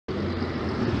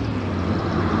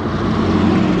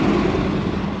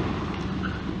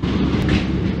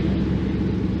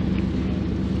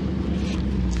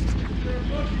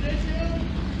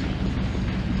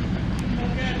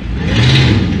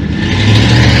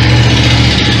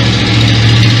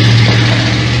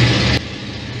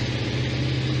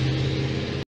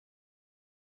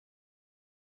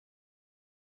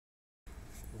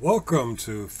Welcome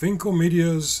to Finkle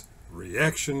Media's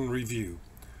Reaction Review.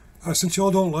 Since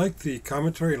y'all don't like the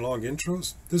commentary and long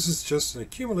intros, this is just an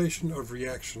accumulation of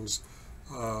reactions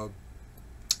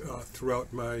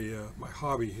throughout my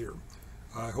hobby here.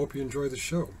 I hope you enjoy the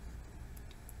show.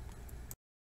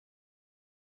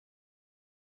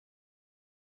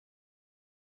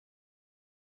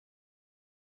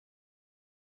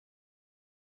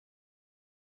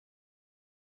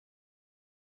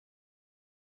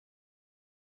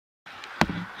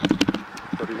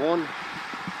 One.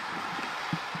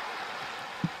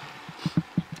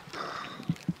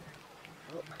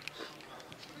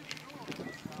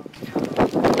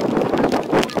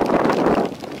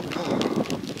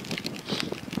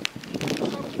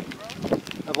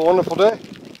 Have a wonderful day.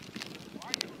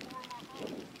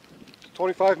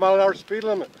 25-mile-an-hour speed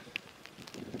limit.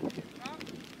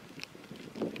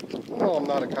 No, I'm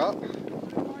not a cop.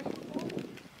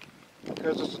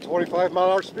 Because it's a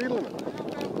 25-mile-an-hour speed limit.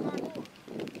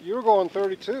 You were going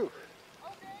 32.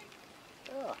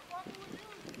 Yeah.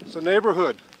 It's a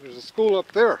neighborhood. There's a school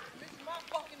up there. This is my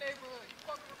fucking neighborhood. You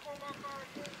fucking record my car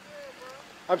and bro.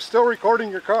 I'm still recording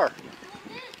your car.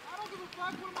 I don't give a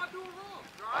fuck. What am I doing wrong?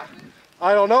 Driving?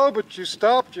 I don't know, but you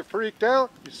stopped, you freaked out,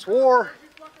 you swore. You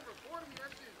fucking recording me,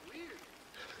 that shit's weird.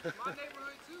 It's my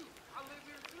neighborhood too. I live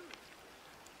here too.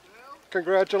 Well,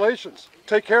 Congratulations.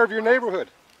 Take care of your neighborhood.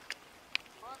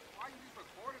 why you just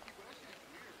recording people? That shit's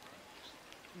weird,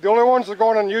 bro. The only ones that are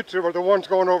going on YouTube are the ones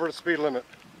going over the speed limit.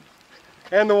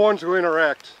 And the ones who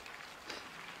interact.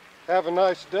 Have a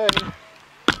nice day.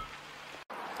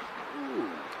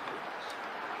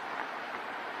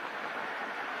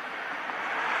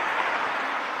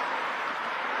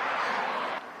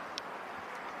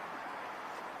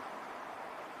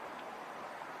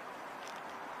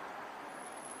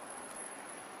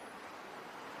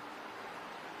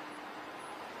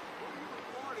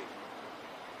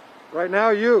 Right now,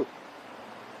 you.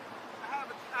 I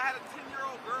had a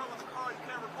 10-year-old girl in the car. You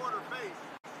can't record her face.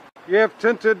 You have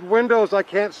tinted windows. I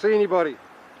can't see anybody.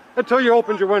 Until you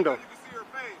opened your window. You can see her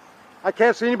face. I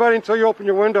can't see anybody until you open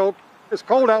your window. It's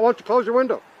cold out. Why don't you close your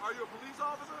window? Are you a police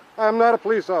officer? I'm not a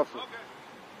police officer.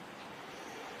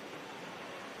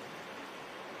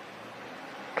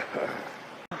 Okay.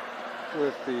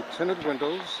 With the tinted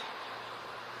windows,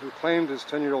 who claimed his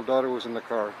 10-year-old daughter was in the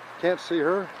car. Can't see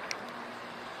her,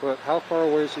 but how far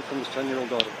away is he from his 10-year-old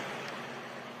daughter?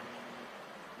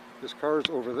 His car is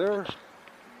over there.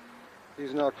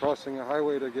 He's now crossing a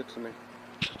highway to get to me.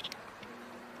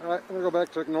 Alright, I'm going to go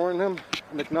back to ignoring him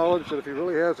and acknowledge that if he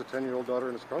really has a 10-year-old daughter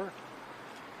in his car,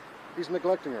 he's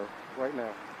neglecting her right now.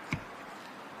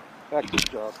 Back to his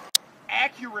job.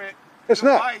 Accurate It's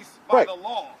not. advice by Right. the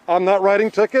law. I'm not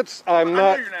writing tickets. I'm know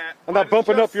not. you're not, I'm but not it's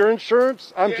bumping up just- your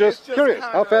insurance. I'm Yeah, just it's just curious.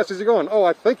 How kinda- fast is he going? Oh,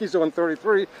 I think he's doing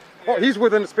 33. Oh, Yeah. he's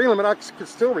within the speed limit. I could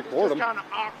still It's record just him. kind of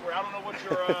awkward. I don't know what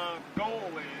your goal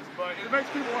is, but it makes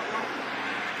people want.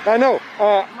 I know.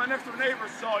 My next door neighbor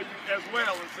saw you as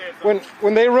well and said something.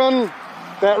 When they run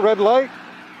that red light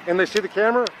and they see the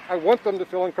camera, I want them to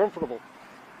feel uncomfortable.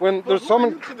 When But there's who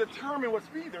someone, are you to determine what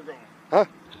speed they're going? huh?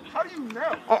 How do you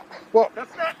know? Well,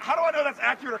 That's not. How do I know that's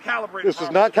accurate or calibrated? this is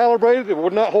not calibrated. It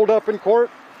would not hold up in court.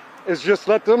 It's just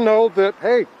let them know that,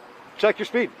 hey, check your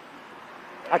speed.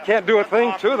 I can't do a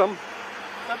thing to them.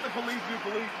 Let the police do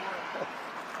police work.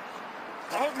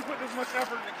 I hope you put this much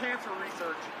effort into cancer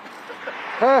research.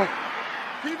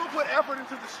 People put effort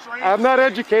into the strain. I'm not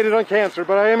educated on cancer,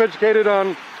 but I am educated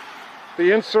on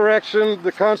the insurrection,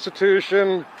 the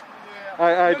Constitution.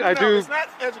 Yeah. I do. It's not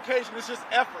education. It's just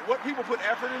effort. What people put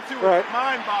effort into Right. is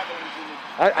mind-boggling to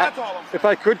me. That's all I'm saying. If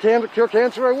I could cure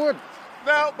cancer, I would.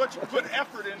 No, but you put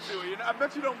effort into it. I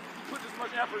bet you don't put as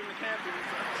much effort into cancer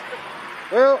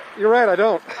research. Well, you're right, I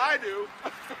don't. I do.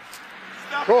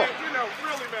 Stuff Cool. that,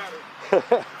 really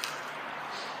matters.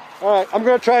 All right, I'm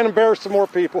going to try and embarrass some more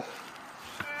people.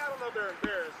 I don't know if they're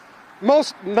embarrassed.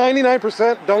 Most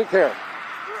 99% don't care. Right.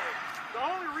 The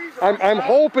only reason I'm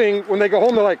hoping when they go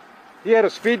home, they're like, he had a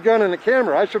speed gun and a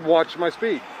camera. I should watch my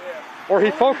speed. Yeah. Or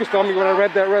he focused on me when I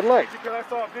read that red light. Because I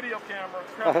saw a video camera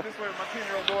traveling this way with my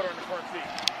 10-year-old daughter in the front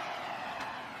seat.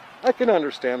 I can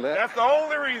understand that. That's the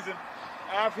only reason.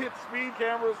 I've hit speed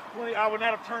cameras plenty. I would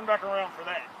not have turned back around for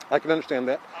that. I can understand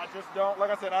that. I just don't. Like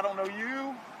I said, I don't know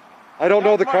you. I don't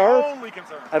know the That's car. my only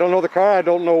concern. I don't know the car. I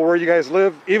don't know where you guys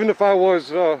live. Even if I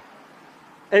was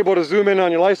able to zoom in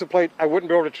on your license plate, I wouldn't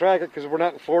be able to track it because we're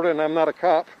not in Florida and I'm not a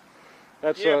cop.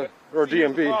 That's Yeah, but or See,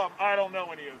 here's the DMV. problem. I don't know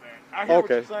any of that. I hear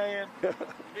Okay. what you're saying.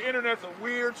 The internet's a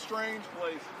weird, strange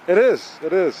place. It is.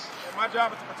 It is. And my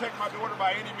job is to protect my daughter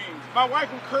by any means. My wife,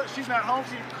 she's not home,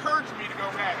 she encouraged me to go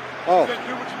back. She Oh. said,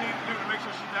 do what you need to do to make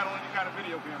sure she's not on any kind of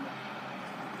video camera.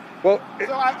 Well,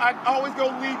 So I always go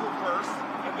legal first,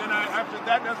 and then after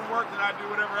that doesn't work, then I do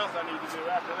whatever else I need to do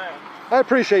after that. I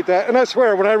appreciate that, and I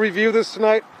swear, when I review this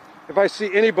tonight, if I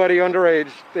see anybody underage,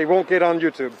 they won't get on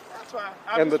YouTube. That's fine.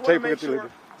 And the just wanna tape will make get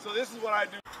deleted. So this is what I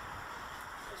do.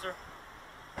 Yes, sir.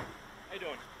 How you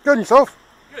doing? Good, and yourself?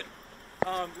 Good.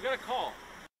 We got a call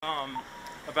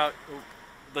about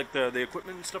like the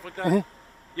equipment and stuff like that. Mhm.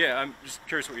 Yeah, I'm just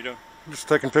curious what you're doing. Just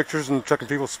taking pictures and checking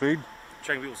people's speed.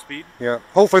 Checking people's speed. Yeah.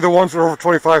 Hopefully the ones that are over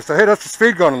 25 say, hey, that's the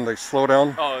speed gun, and they slow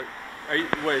down. Oh,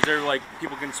 wait, is there like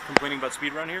people complaining about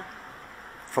speed around here?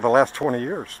 For the last 20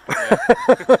 years.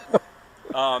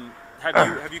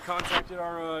 Have you contacted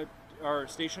our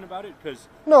station about it? Because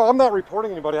No, I'm not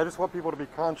reporting anybody. I just want people to be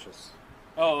conscious.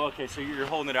 oh, okay, so you're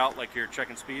holding it out like you're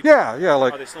checking speed. Yeah, yeah,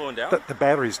 like Are they slowing down? the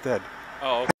battery's dead.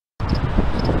 Oh. Okay.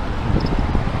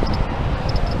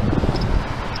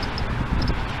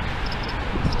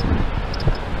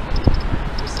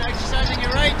 Just exercising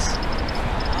your rights.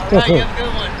 All right, you have a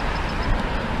good one.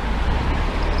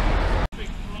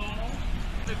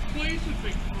 The place is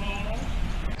big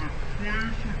flow.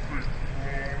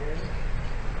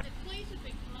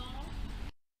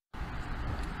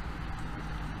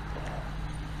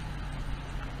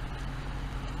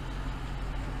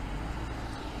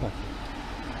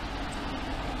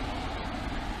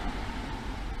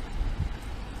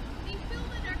 We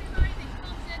filming everybody that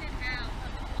comes in and out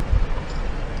of the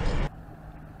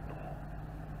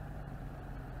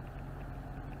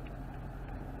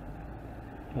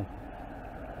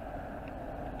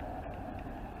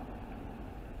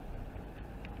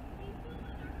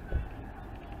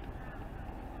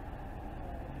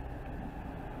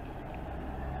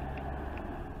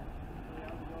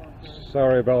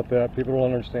Sorry about that. People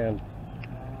don't understand.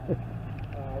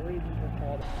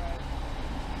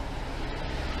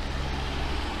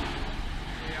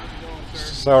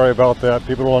 Sorry about that.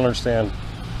 People don't understand.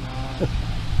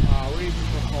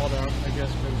 Reasons were called out, I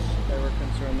guess, because they were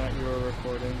concerned that you were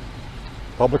recording.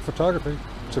 Public photography.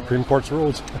 Supreme Court's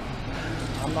rules.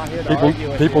 I'm not here to argue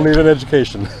with People you. need an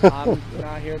education. I'm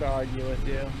not here to argue with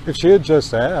you. If she had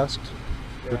just asked.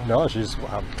 But Yeah. no, she's...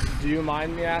 Do you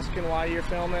mind me asking why you're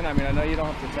filming? I mean, I know you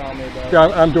don't have to tell me, but... Yeah,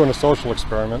 I'm doing a social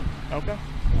experiment. Okay.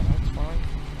 That's fine.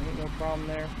 Ain't no problem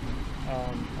there.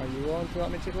 Are you willing to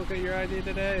let me take a look at your ID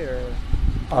today, or...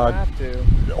 You don't have to.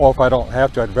 Or if I don't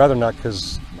have to, I'd rather not,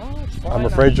 because No, it's fine. I'm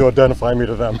afraid you'll identify me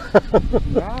to them.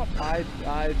 No, I'm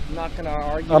not going to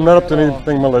argue I'm not with up to you at all.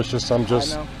 anything malicious. I'm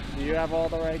just... I know. You have all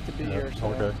the right to be here, so...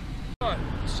 Okay.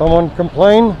 Someone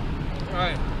complain?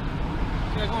 Alright.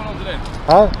 What you got going on today?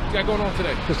 Huh? What you got going on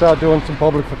today? Just out doing some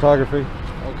public photography.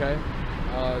 Okay.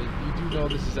 You do know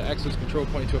this is an access control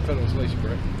point to a federal installation,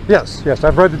 correct? Yes, yes.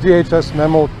 I've read the DHS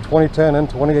memo 2010 and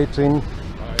 2018. Alright.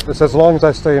 It says as long as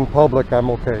I stay in public, I'm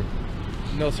okay.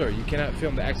 No, sir. You cannot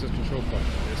film the access control point.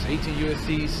 It's 18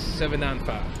 USC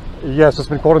 795. Yes, it's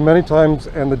been quoted many times,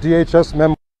 and the DHS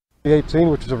memo 2018,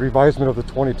 which is a revisement of the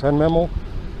 2010 memo,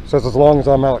 says as long as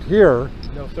I'm out here.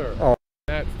 No, sir.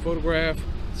 That photograph,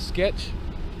 sketch,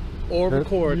 or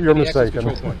record You're any access mistaken.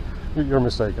 control point. You're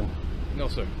mistaken. No,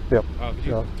 sir. Yep. Could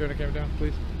you turn the camera down,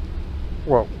 please?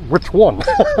 Well, which one?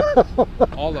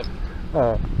 All of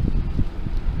them.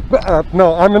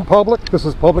 No, I'm in public. This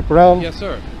is public ground. Yes,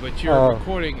 sir. But you're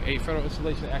recording a federal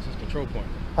installation access control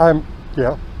point.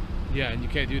 Yeah. Yeah, and you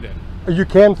can't do that. You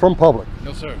can from public.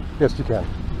 No, sir. Yes, you can.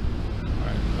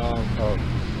 All right.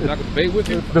 I'm not going to debate with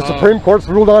you. The Supreme Court's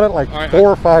ruled on it like all right, 4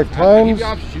 or 5 I times. give you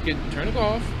options. You can turn it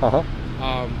off,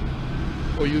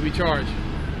 or you'll be charged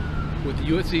with the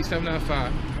USC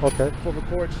 795 Okay. for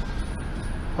recording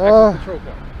access control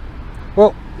point.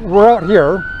 Well, we're out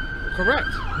here. Correct.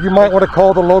 You might want to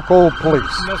call the local police.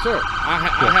 No, sir. I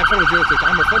have federal jurisdiction.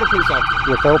 I'm a federal police officer.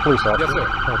 You're a federal police officer.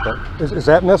 Yes, sir. Okay. Is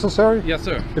that necessary? Yes,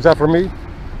 sir. Is that for me?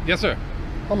 Yes, sir.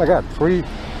 Oh my God, free.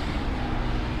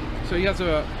 So you have some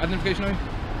identification on you?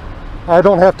 I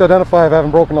don't have to identify if I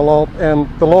haven't broken the law, and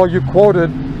the law you quoted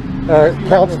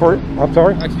counts for. I'm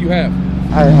sorry. Actually, you have.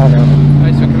 I haven't. All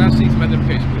right, so can I see some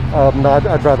identification, please? No,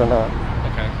 I'd rather not.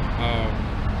 Okay.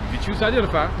 If you choose to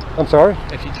identify, I'm sorry.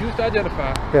 if you choose to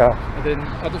identify, Yeah. and then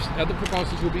other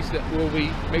precautions will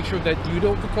be make sure that you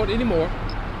don't record anymore,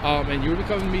 and you'll be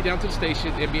coming me down to the station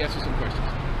and be answering some questions.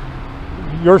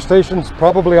 Your station's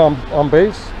probably on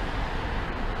base.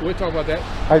 We'll talk about that.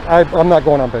 I'm not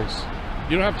going on base.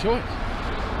 You don't have a choice.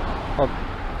 Uh,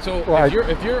 So well,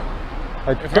 if you're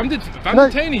If I'm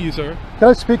detaining you, sir, can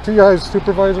I speak to you as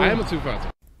supervisor? I am a supervisor.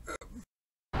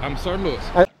 I'm Sergeant Lewis.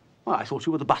 Well, I thought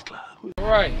you were the butler. All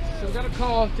right, so we got a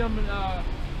call, gentlemen.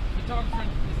 Photographer.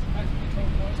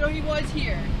 So he was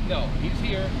here. No, he's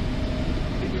here.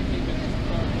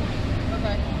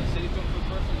 Okay. City took for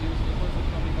personal use. The personal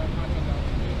company got contract out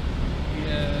to me. He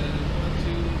has went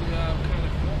to kind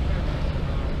of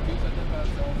use identify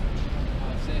himself.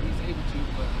 Said he's able to,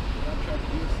 but I'm trying to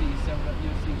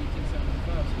UFC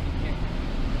 1875, so he can't.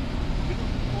 We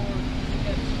look for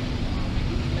sketch.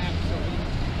 He map, so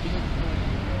he looks for.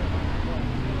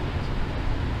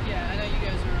 Yeah, I know you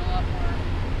guys are a lot more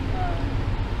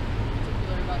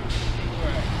particular about the thing.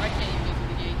 Right. I can't even go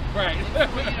through the gate. Right.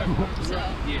 So.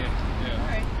 Yeah. All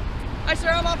right. Hi, sir.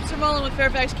 I'm Officer Mullen with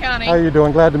Fairfax County. How are you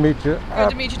doing? Glad to meet you. Good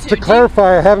to meet you too. To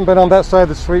clarify, I haven't been on that side of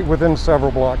the street within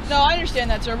several blocks. No, I understand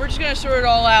that, sir. We're just gonna sort it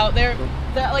all out.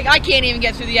 Like I can't even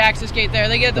get through the access gate there.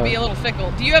 They get to be a little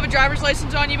fickle. Do you have a driver's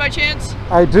license on you by chance?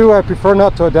 I do. I prefer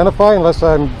not to identify unless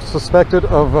I'm suspected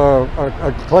of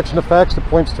a collection of facts that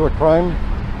points to a crime.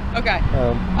 Okay.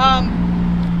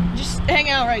 Just hang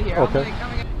out right here. Okay.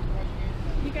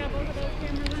 You got both of those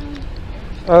cameras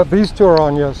on? These two are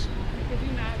on, yes. If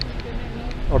you're not,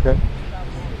 then Okay.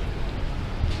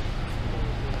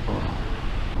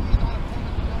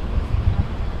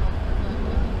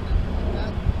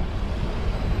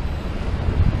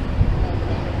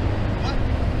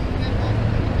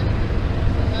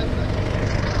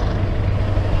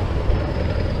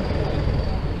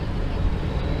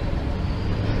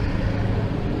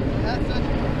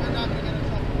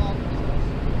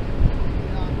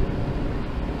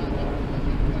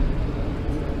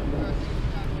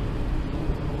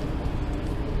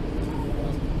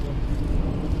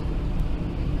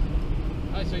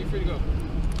 All right, so you're free to go.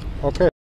 Okay.